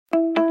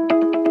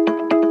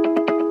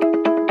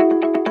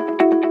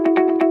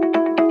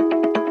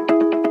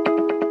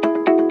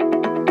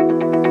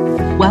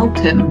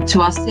Welcome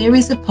to our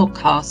series of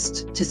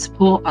podcasts to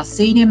support our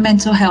Senior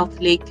Mental Health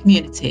League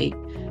community,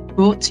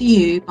 brought to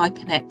you by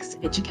Connect's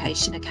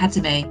Education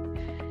Academy.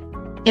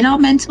 In our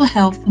mental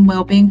health and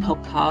wellbeing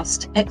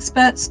podcast,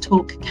 experts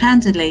talk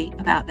candidly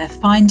about their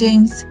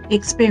findings,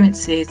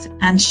 experiences,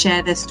 and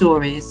share their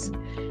stories.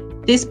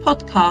 This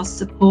podcast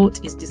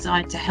support is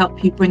designed to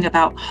help you bring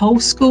about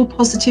whole school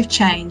positive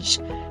change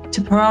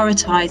to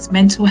prioritise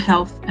mental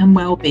health and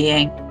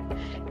wellbeing,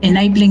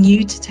 enabling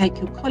you to take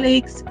your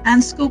colleagues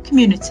and school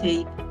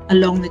community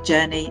along the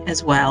journey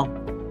as well.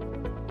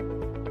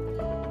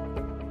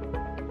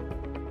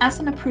 As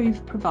an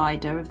approved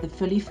provider of the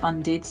fully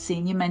funded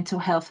Senior Mental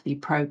Health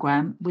League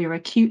programme, we are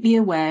acutely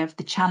aware of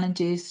the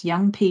challenges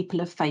young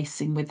people are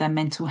facing with their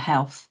mental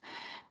health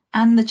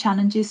and the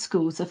challenges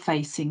schools are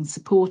facing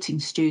supporting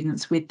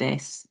students with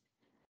this.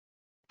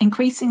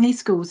 Increasingly,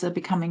 schools are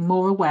becoming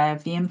more aware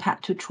of the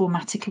impact of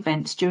traumatic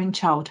events during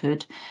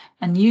childhood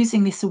and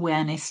using this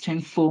awareness to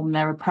inform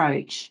their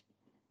approach.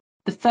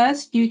 The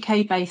first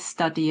UK-based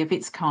study of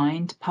its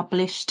kind,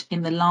 published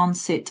in the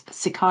Lancet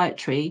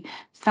Psychiatry,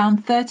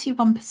 found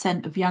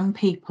 31% of young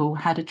people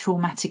had a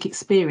traumatic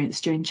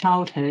experience during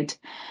childhood,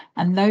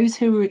 and those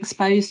who were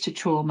exposed to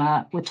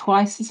trauma were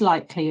twice as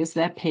likely as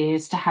their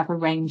peers to have a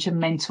range of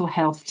mental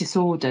health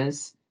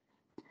disorders.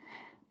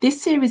 This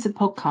series of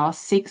podcasts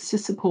seeks to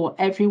support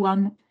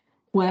everyone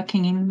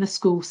working in the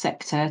school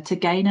sector to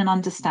gain an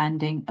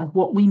understanding of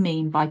what we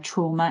mean by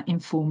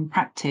trauma-informed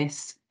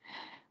practice,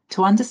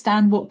 to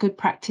understand what good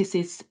practice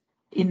is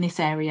in this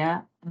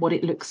area, what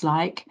it looks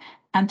like,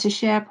 and to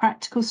share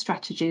practical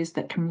strategies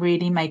that can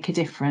really make a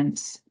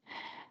difference.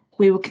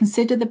 We will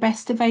consider the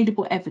best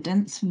available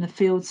evidence from the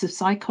fields of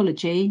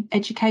psychology,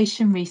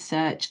 education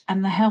research,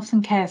 and the health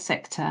and care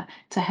sector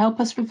to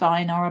help us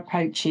refine our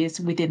approaches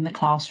within the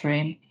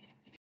classroom.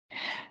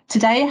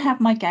 Today I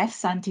have my guests,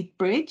 Sandy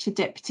Bridge, a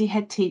Deputy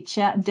Head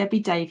Teacher, and Debbie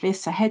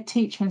Davis, a Head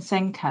Teacher in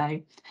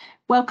Senko.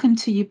 Welcome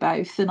to you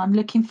both, and I'm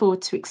looking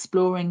forward to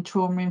exploring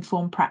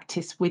trauma-informed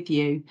practice with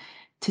you.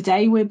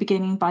 Today we're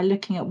beginning by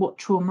looking at what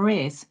trauma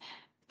is.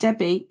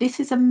 Debbie, this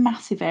is a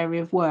massive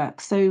area of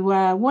work,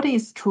 so what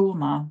is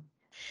trauma?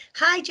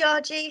 Hi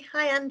Georgie,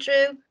 hi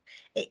Andrew.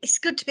 It's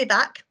good to be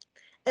back.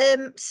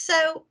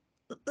 So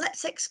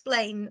let's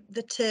explain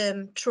the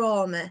term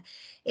trauma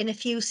in a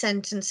few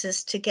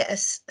sentences to get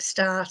us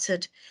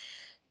started.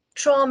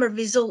 Trauma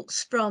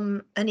results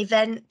from an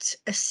event,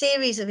 a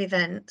series of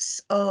events,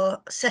 or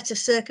set of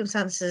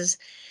circumstances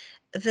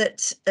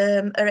that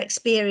are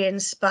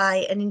experienced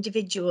by an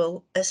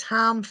individual as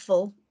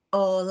harmful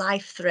or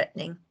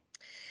life-threatening.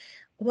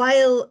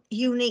 While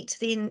unique to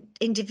the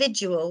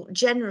individual,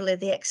 generally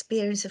the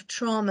experience of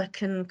trauma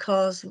can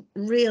cause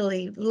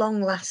really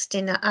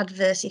long-lasting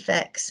adverse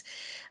effects,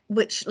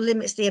 which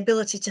limits the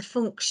ability to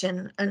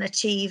function and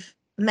achieve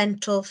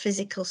mental,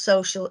 physical,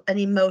 social and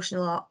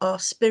emotional or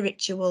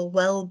spiritual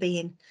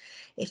well-being,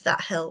 if that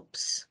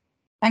helps.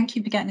 Thank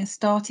you for getting us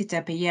started,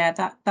 Debbie. Yeah,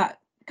 that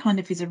kind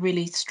of is a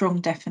really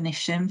strong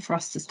definition for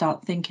us to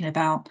start thinking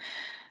about.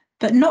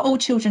 But not all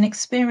children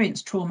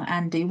experience trauma,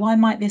 Andy. Why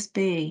might this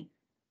be?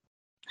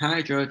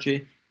 Hi,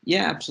 Georgie.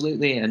 Yeah,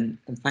 absolutely. And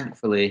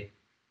thankfully,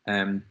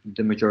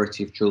 the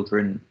majority of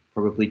children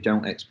probably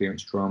don't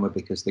experience trauma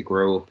because they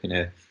grow up in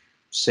a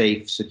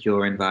safe,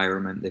 secure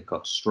environment. They've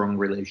got strong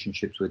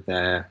relationships with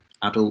their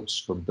adults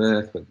from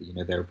birth,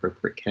 with their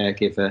appropriate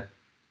caregiver.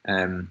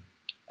 And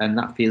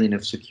that feeling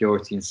of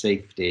security and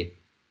safety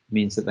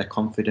means that they're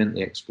confident,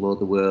 they explore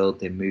the world,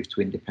 they move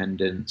to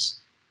independence,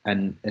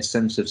 and a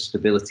sense of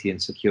stability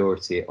and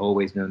security,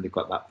 always knowing they've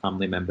got that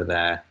family member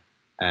there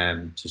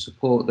to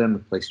support them, a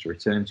place to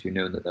return to,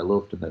 knowing that they're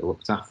loved and they're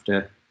looked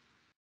after.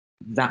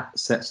 That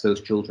sets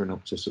those children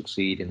up to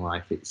succeed in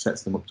life. It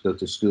sets them up to go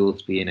to school,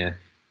 to be in a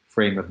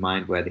frame of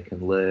mind where they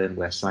can learn,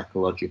 where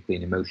psychologically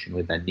and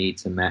emotionally their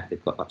needs are met.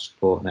 They've got that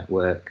support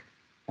network.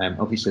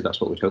 Obviously, that's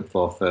what we'd hope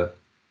for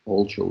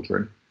all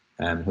children.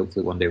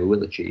 Hopefully one day we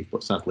will achieve,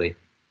 but sadly,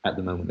 at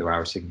the moment, there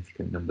are a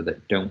significant number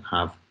that don't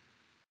have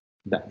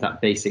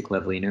that basic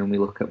level. When we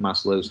look at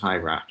Maslow's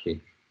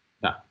hierarchy,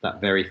 that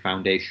very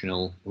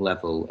foundational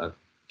level of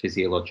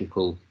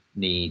physiological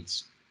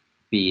needs,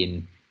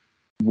 being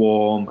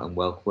warm and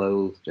well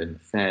clothed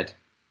and fed,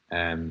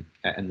 and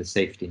the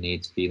safety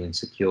needs, feeling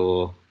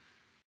secure,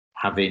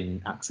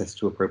 having access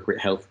to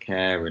appropriate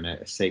healthcare and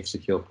a safe,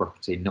 secure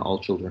property. Not all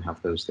children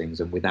have those things,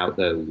 and without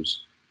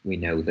those, we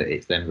know that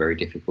it's then very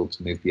difficult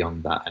to move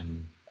beyond that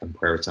and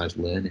prioritise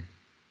learning.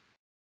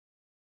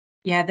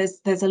 Yeah,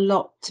 there's a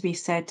lot to be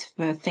said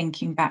for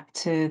thinking back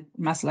to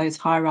Maslow's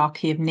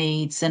hierarchy of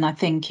needs, and I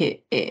think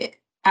it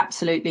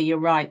absolutely, you're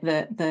right,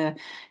 that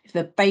if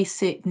the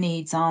basic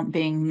needs aren't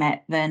being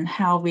met, then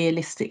how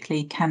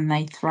realistically can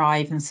they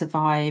thrive and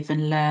survive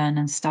and learn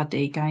and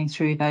study going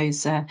through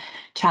those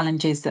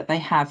challenges that they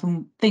have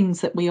and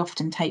things that we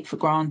often take for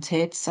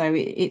granted. So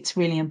it's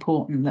really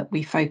important that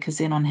we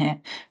focus in on it.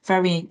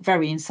 Very,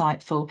 very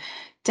insightful.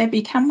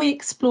 Debbie, can we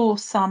explore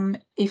some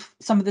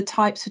of the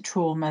types of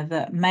trauma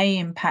that may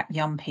impact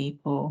young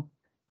people?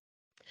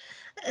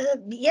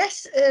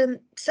 Yes.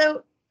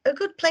 So a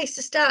good place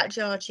to start,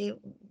 Georgie,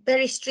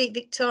 Berry Street,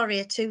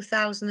 Victoria,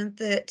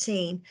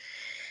 2013.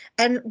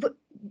 And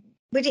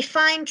we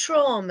define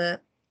trauma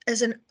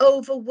as an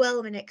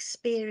overwhelming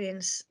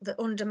experience that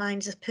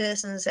undermines a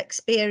person's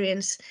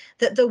experience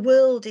that the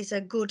world is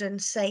a good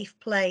and safe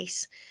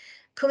place.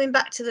 Coming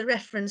back to the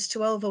reference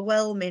to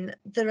overwhelming,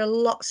 there are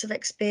lots of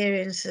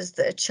experiences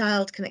that a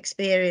child can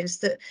experience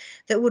that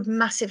would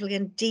massively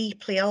and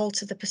deeply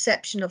alter the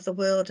perception of the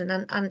world,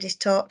 and Andy's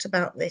talked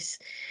about this.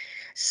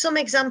 Some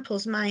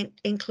examples might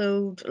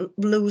include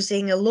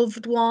losing a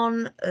loved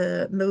one,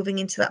 moving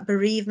into that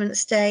bereavement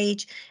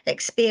stage,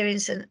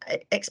 experiencing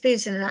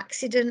an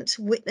accident,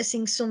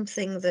 witnessing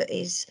something that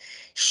is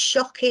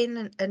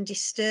shocking and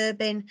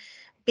disturbing,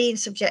 being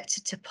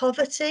subjected to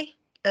poverty.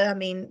 I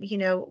mean, you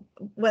know,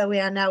 where we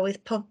are now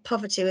with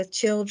poverty with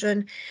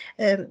children,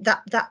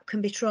 that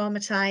can be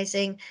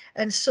traumatizing,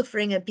 and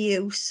suffering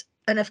abuse.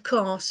 And of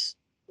course,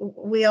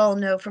 we all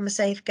know from a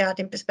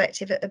safeguarding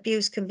perspective that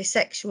abuse can be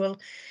sexual,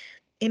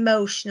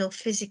 emotional,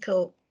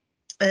 physical,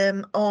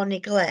 or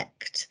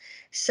neglect.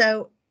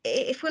 So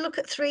if we look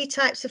at 3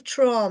 types of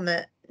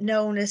trauma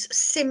known as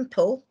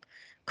simple,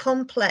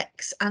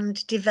 complex,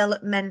 and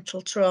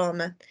developmental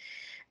trauma,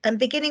 and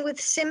beginning with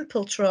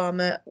simple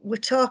trauma, we're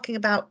talking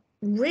about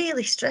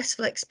really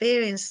stressful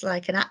experience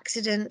like an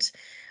accident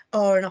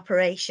or an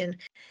operation.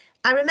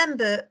 I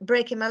remember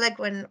breaking my leg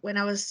when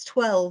I was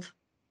 12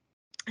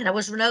 and I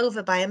was run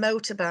over by a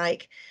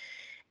motorbike.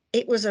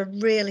 It was a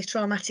really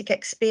traumatic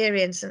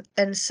experience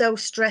and so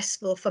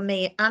stressful for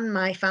me and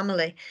my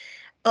family.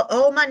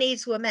 All my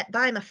needs were met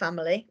by my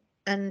family,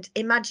 and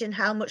imagine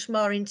how much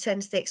more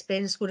intense the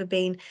experience would have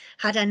been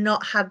had I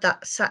not had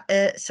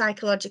that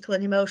psychological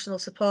and emotional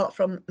support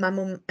from my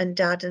mum and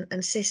dad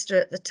and sister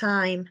at the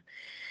time.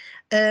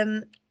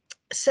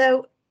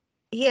 So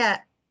yeah,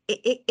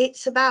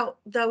 it's about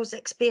those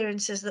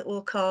experiences that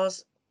will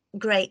cause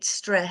great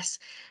stress.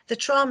 The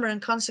trauma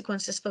and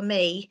consequences for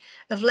me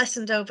have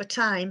lessened over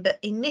time, but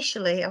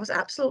initially I was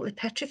absolutely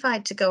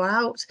petrified to go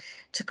out,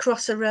 to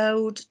cross a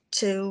road,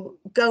 to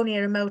go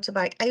near a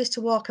motorbike. I used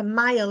to walk a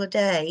mile a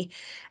day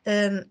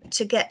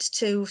to get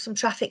to some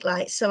traffic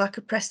lights so I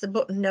could press the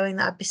button knowing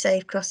that I'd be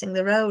safe crossing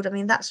the road. I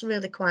mean, that's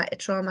really quite a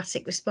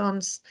traumatic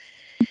response.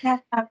 Yeah,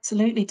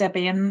 absolutely,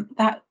 Debbie, and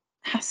that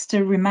has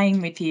to remain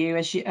with you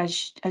as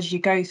you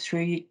go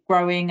through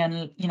growing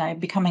and, you know,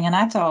 becoming an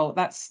adult.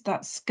 That's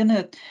going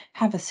to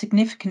have a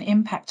significant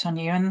impact on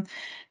you. And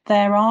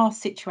there are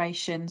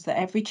situations that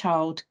every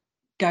child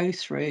go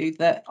through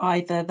that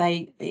either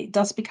it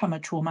does become a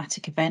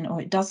traumatic event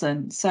or it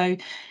doesn't. So,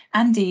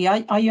 Andy,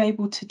 are you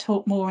able to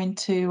talk more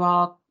into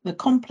the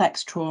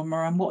complex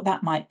trauma and what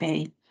that might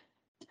be?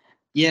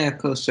 Yeah, of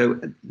course. So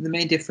the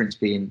main difference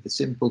being the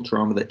simple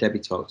trauma that Debbie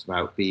talked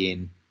about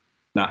being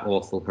that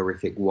awful,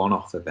 horrific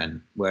one-off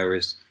event,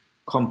 whereas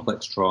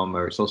complex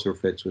trauma, it's also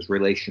referred to as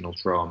relational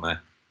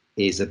trauma,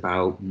 is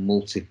about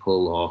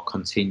multiple or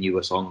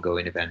continuous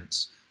ongoing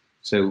events.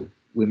 So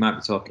we might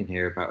be talking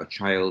here about a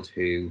child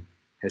who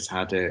has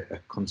had a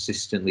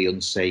consistently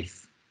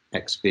unsafe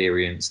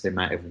experience. They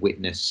might have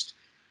witnessed,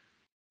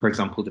 for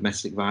example,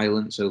 domestic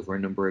violence over a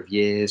number of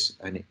years,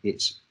 and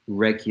it's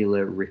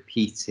regular,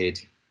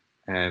 repeated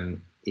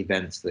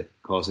events that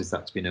causes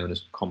that to be known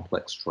as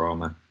complex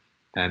trauma.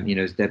 You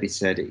know, as Debbie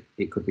said,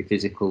 it could be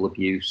physical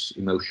abuse,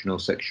 emotional,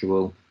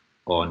 sexual,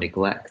 or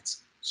neglect.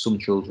 Some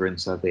children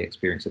sadly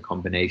experience a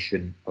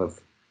combination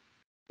of,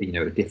 you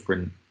know,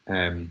 different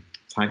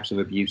types of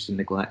abuse and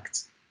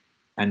neglect,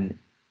 and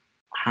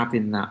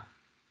having that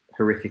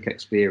horrific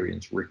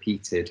experience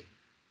repeated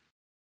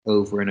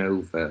over and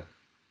over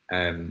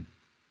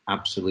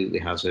absolutely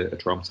has a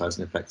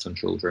traumatizing effect on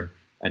children.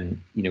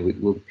 And, you know,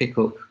 we'll pick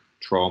up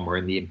trauma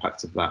and the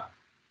impact of that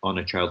on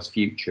a child's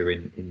future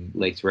in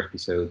later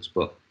episodes,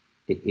 but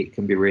it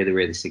can be really,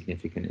 really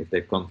significant if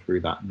they've gone through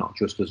that, not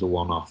just as a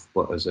one-off,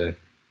 but as a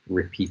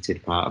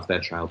repeated part of their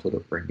childhood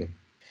upbringing.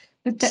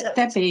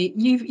 Debbie,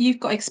 you've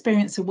got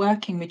experience of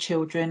working with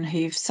children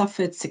who've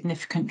suffered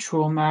significant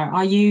trauma.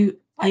 Are you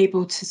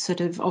able to sort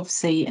of,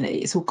 obviously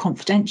it's all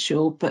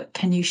confidential, but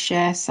can you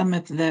share some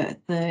of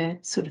the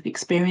sort of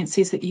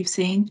experiences that you've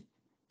seen?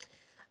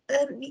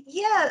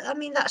 Yeah, I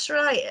mean, that's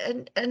right.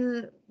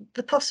 And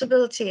the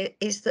possibility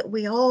is that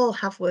we all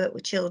have worked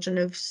with children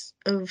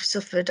who've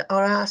suffered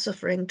or are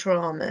suffering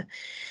trauma.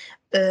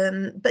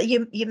 But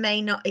it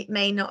may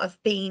not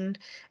have been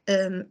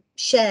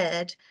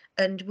shared,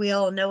 and we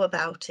all know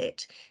about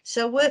it.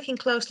 So working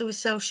closely with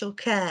social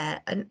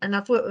care, and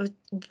I've worked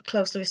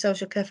closely with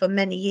social care for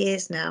many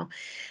years now,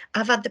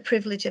 I've had the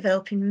privilege of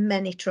helping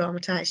many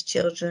traumatized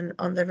children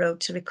on the road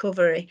to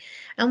recovery,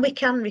 and we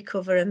can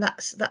recover, and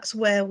that's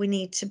where we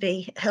need to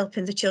be,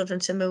 helping the children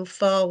to move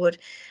forward.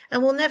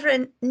 And we'll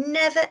never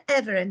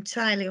ever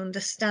entirely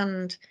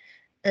understand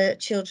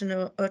children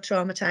who are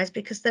traumatized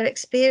because their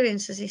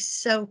experiences is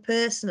so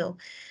personal,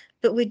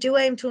 but we do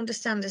aim to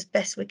understand as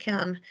best we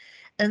can,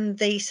 and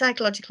the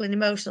psychological and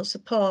emotional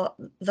support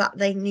that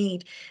they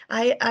need.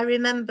 I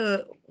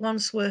remember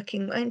once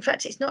working, in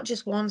fact, it's not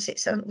just once,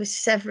 it's with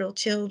several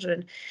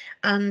children,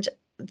 and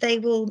they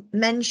will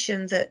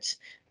mention that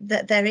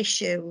their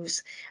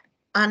issues,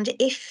 and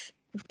if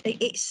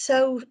it's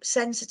so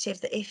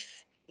sensitive that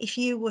if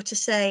you were to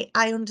say,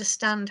 I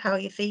understand how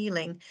you're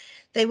feeling,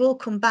 they will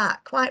come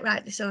back, quite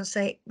rightly so, and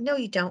say, no,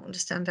 you don't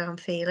understand how I'm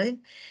feeling.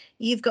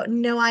 You've got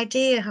no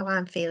idea how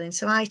I'm feeling.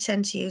 So I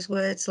tend to use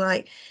words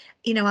like,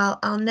 you know,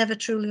 I'll never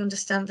truly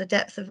understand the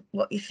depth of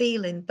what you're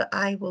feeling, but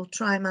I will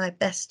try my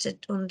best to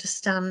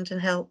understand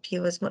and help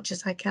you as much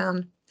as I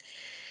can.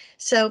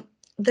 So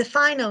the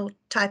final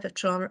type of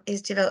trauma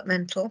is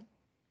developmental,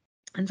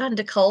 and Van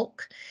der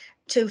Kolk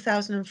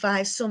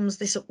 2005 sums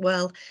this up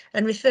well,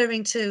 and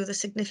referring to the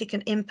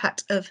significant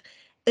impact of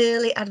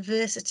early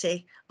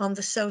adversity on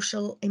the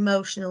social,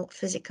 emotional,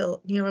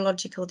 physical,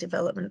 neurological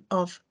development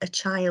of a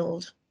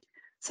child.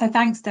 So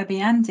thanks, Debbie.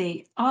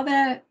 Andy, are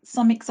there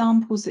some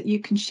examples that you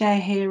can share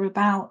here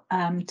about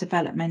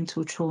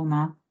developmental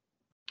trauma?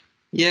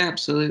 Yeah,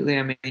 absolutely.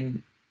 I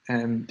mean,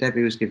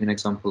 Debbie was giving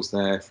examples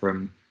there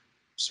from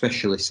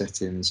specialist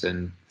settings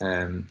and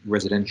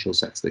residential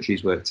settings that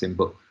she's worked in,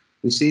 but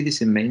we see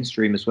this in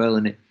mainstream as well,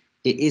 and it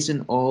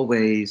isn't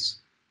always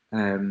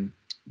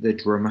the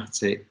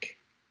dramatic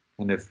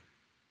kind of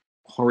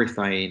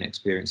horrifying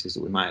experiences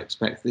that we might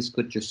expect. This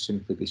could just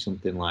simply be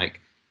something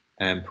like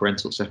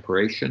parental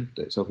separation.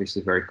 That's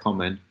obviously very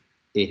common.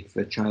 If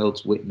a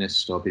child's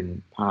witnessed or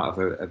been part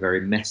of a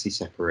very messy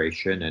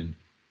separation and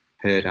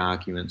heard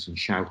arguments and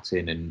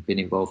shouting and been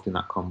involved in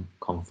that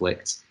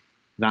conflict,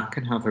 that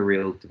can have a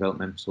real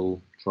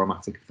developmental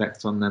traumatic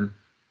effect on them.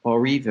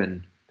 Or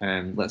even,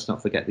 let's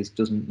not forget, this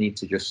doesn't need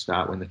to just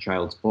start when the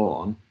child's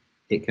born.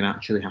 It can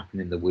actually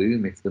happen in the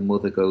womb if the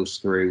mother goes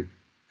through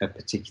a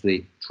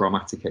particularly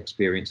traumatic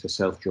experience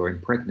herself during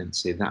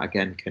pregnancy. That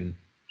again can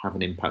have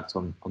an impact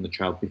on the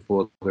child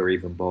before they're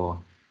even born.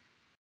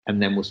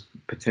 And then we'll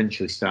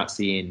potentially start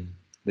seeing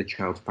the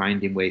child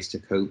finding ways to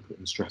cope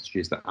and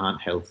strategies that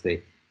aren't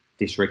healthy,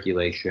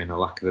 dysregulation, a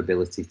lack of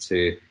ability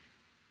to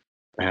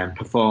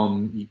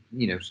perform,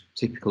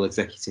 typical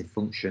executive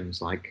functions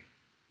like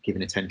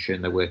giving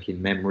attention, their working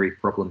memory,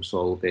 problem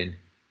solving.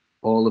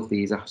 All of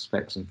these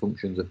aspects and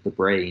functions of the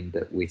brain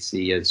that we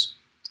see as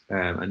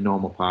a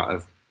normal part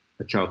of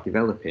a child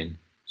developing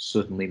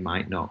suddenly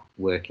might not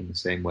work in the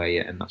same way,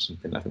 and that's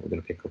something I think we're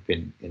going to pick up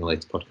in a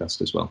later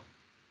podcast as well.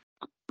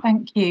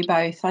 Thank you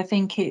both. I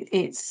think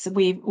it's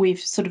we've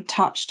sort of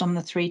touched on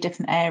the three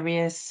different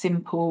areas: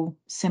 simple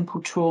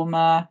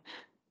trauma,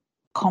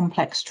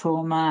 complex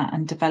trauma,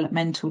 and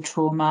developmental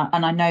trauma.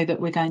 And I know that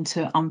we're going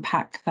to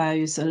unpack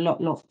those a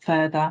lot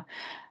further.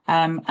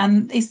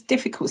 And it's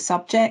difficult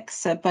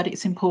subjects, but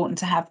it's important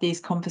to have these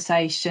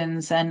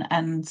conversations,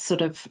 and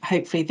sort of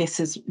hopefully this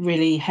has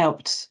really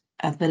helped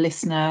the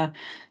listener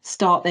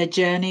start their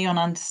journey on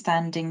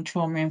understanding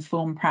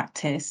trauma-informed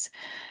practice.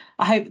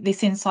 I hope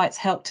this insight's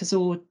helped us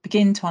all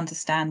begin to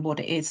understand what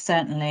it is,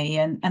 certainly,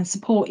 and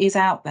support is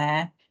out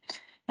there.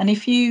 And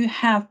if you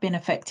have been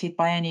affected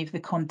by any of the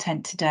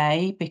content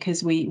today,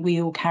 because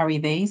we all carry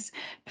these,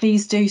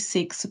 please do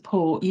seek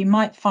support. You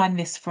might find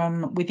this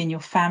from within your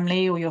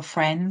family or your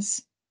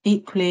friends.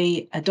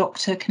 Equally, a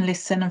doctor can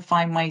listen and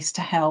find ways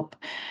to help.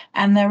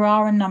 And there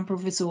are a number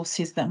of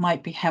resources that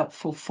might be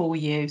helpful for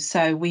you.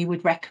 So we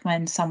would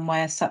recommend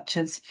somewhere such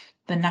as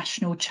the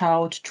National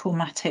Child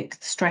Traumatic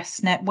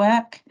Stress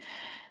Network.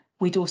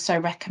 We'd also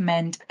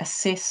recommend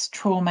Assist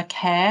Trauma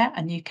Care,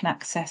 and you can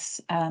access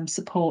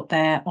support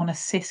there on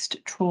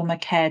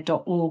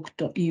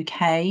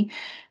assisttraumacare.org.uk,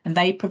 and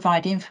they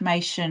provide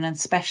information and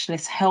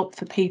specialist help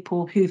for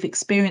people who've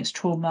experienced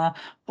trauma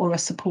or are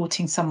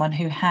supporting someone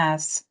who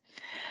has.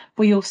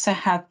 We also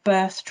have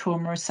Birth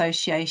Trauma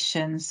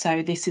Association,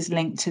 so this is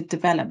linked to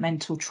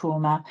developmental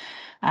trauma.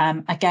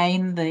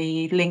 Again,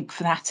 the link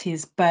for that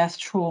is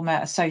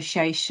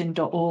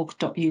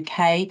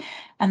birthtraumaassociation.org.uk,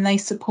 and they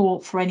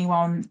support for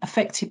anyone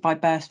affected by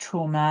birth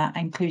trauma,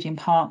 including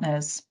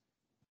partners.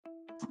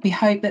 We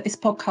hope that this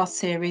podcast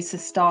series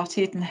has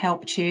started and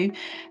helped you,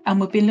 and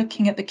we'll be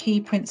looking at the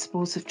key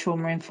principles of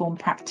trauma-informed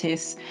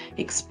practice,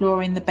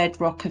 exploring the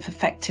bedrock of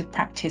effective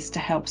practice to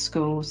help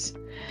schools.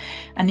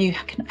 And you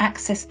can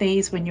access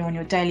these when you're on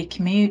your daily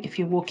commute, if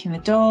you're walking the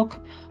dog,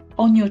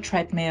 on your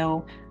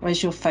treadmill, or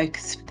as your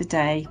focus for the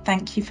day.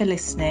 Thank you for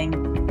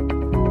listening.